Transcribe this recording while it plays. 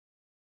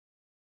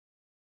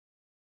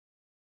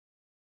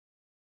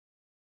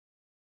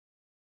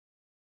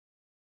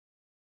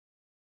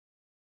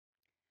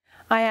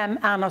I am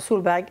Erna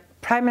Solberg,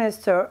 Prime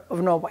Minister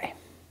of Norway.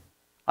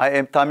 I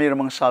am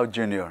Remengesau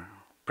Jr.,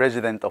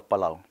 President of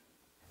Palau.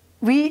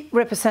 We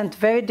represent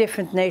very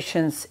different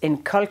nations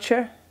in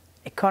culture,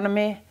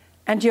 economy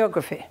and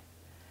geography,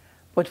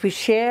 but we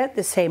share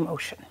the same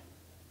ocean.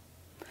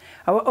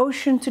 Our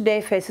ocean today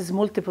faces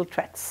multiple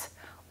threats,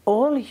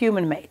 all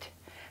human-made,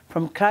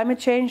 from climate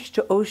change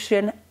to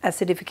ocean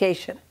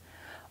acidification,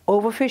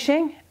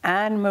 overfishing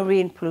and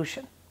marine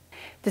pollution.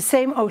 The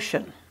same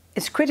ocean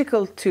is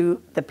critical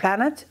to the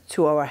planet,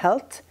 to our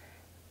health,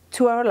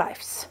 to our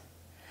lives.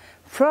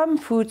 From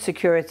food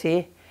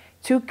security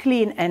to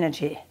clean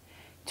energy,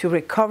 to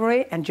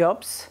recovery and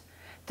jobs,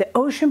 the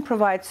ocean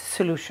provides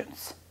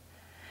solutions.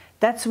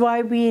 That's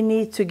why we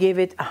need to give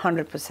it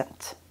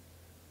 100%.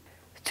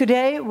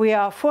 Today, we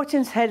are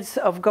 14 heads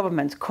of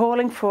government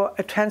calling for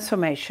a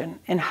transformation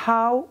in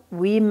how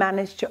we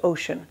manage the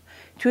ocean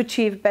to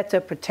achieve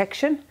better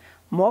protection,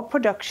 more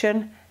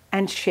production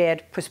and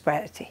shared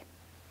prosperity.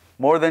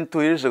 More than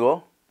 2 years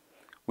ago,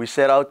 we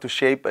set out to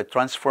shape a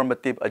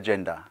transformative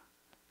agenda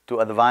to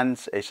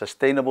advance a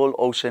sustainable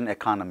ocean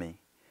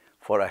economy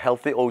for a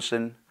healthy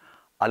ocean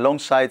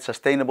alongside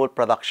sustainable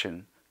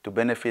production to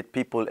benefit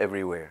people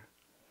everywhere.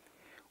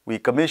 We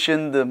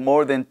commissioned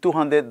more than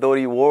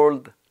 230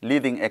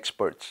 world-leading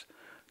experts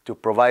to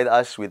provide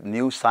us with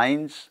new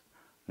science,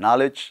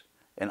 knowledge,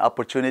 and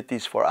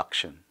opportunities for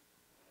action.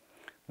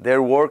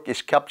 Their work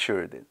is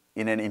captured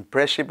in an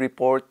impressive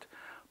report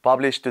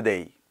published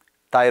today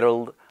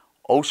titled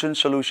Ocean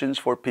Solutions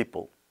for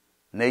People,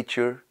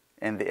 Nature,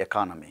 and the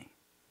Economy.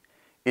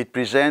 It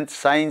presents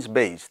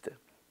science-based,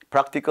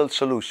 practical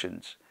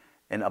solutions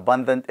and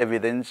abundant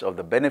evidence of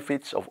the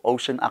benefits of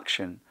ocean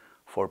action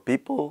for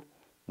people,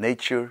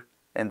 nature,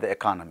 and the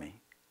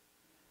economy.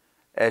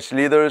 As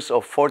leaders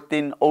of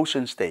 14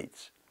 ocean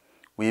states,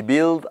 we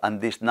build on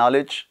this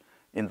knowledge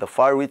in the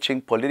far-reaching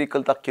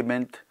political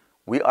document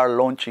we are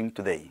launching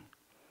today,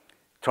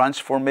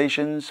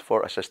 Transformations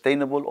for a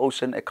Sustainable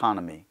Ocean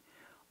Economy,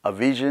 a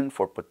vision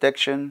for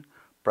protection,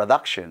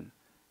 production,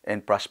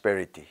 and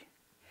prosperity.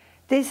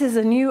 This is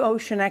a new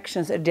Ocean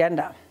Actions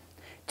agenda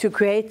to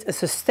create a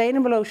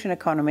sustainable ocean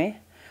economy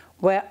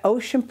where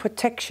ocean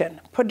protection,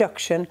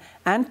 production,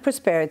 and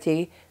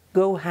prosperity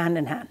go hand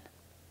in hand.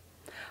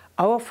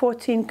 Our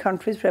 14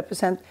 countries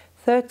represent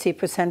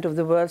 30% of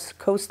the world's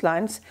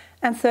coastlines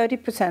and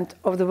 30%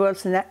 of the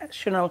world's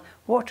national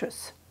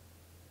waters.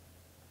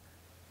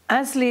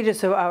 As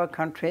leaders of our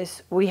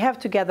countries, we have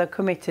together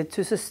committed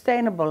to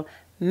sustainable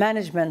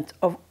management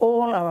of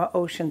all our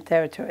ocean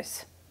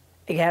territories.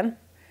 Again,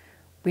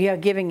 we are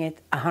giving it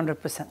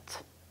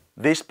 100%.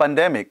 This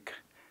pandemic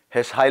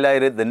has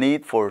highlighted the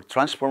need for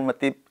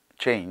transformative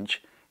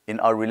change in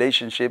our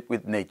relationship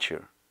with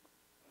nature.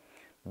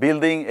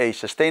 Building a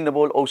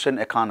sustainable ocean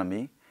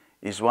economy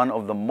is one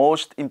of the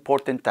most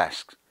important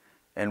tasks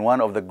and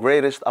one of the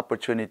greatest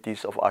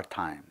opportunities of our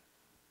time.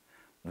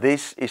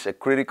 This is a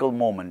critical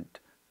moment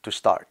to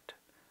start,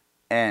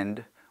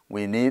 and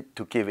we need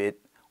to give it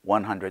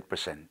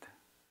 100%.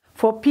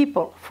 For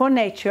people, for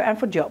nature and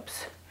for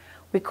jobs,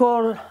 we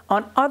call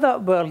on other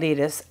world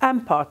leaders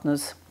and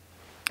partners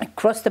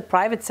across the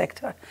private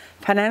sector,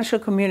 financial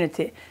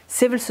community,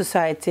 civil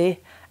society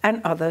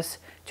and others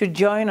to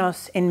join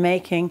us in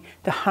making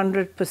the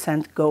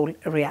 100% goal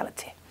a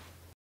reality.